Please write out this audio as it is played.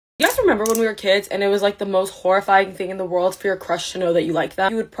You guys remember when we were kids and it was like the most horrifying thing in the world for your crush to know that you like them?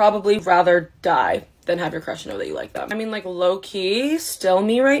 You would probably rather die than have your crush know that you like them. I mean, like, low-key, still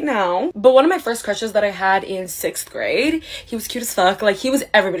me right now. But one of my first crushes that I had in 6th grade, he was cute as fuck. Like, he was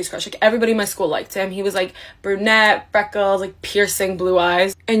everybody's crush. Like, everybody in my school liked him. He was like brunette, freckles, like piercing blue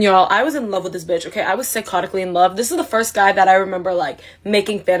eyes. And y'all, I was in love with this bitch, okay? I was psychotically in love. This is the first guy that I remember like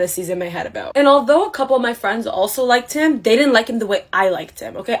making fantasies in my head about. And although a couple of my friends also liked him, they didn't like him the way I liked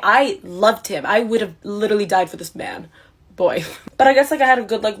him, okay? I loved him. I would have literally died for this man. Boy. But I guess like I had a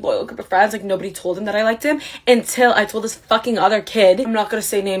good like loyal group of friends. Like nobody told him that I liked him until I told this fucking other kid. I'm not gonna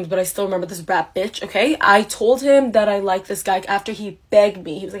say names, but I still remember this rat bitch, okay? I told him that I liked this guy after he begged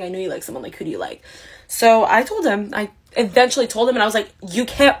me. He was like, I knew you like someone, like, who do you like? So I told him. I eventually told him and I was like, you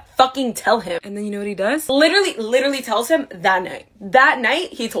can't fucking tell him. And then you know what he does? Literally tells him that night. That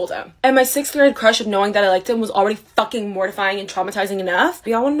night, he told him. And my 6th grade crush of knowing that I liked him was already fucking mortifying and traumatizing enough.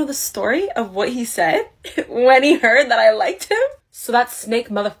 Y'all wanna know the story of what he said when he heard that I liked him? So that snake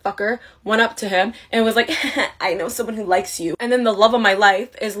motherfucker went up to him and was like, I know someone who likes you. And then the love of my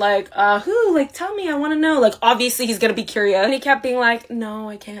life is like, who? Like, tell me, I want to know. Like, obviously he's gonna be curious. And he kept being like, no,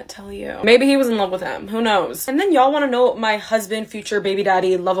 I can't tell you. Maybe he was in love with him. Who knows? And then y'all want to know what my husband, future baby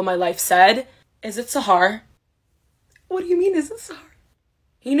daddy, love of my life said? Is it Sahar? What do you mean, is it Sahar?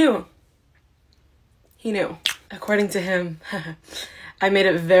 He knew. He knew. According to him, I made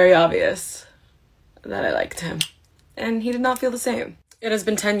it very obvious that I liked him. And he did not feel the same. It has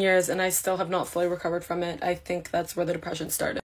been 10 years and I still have not fully recovered from it. I think that's where the depression started.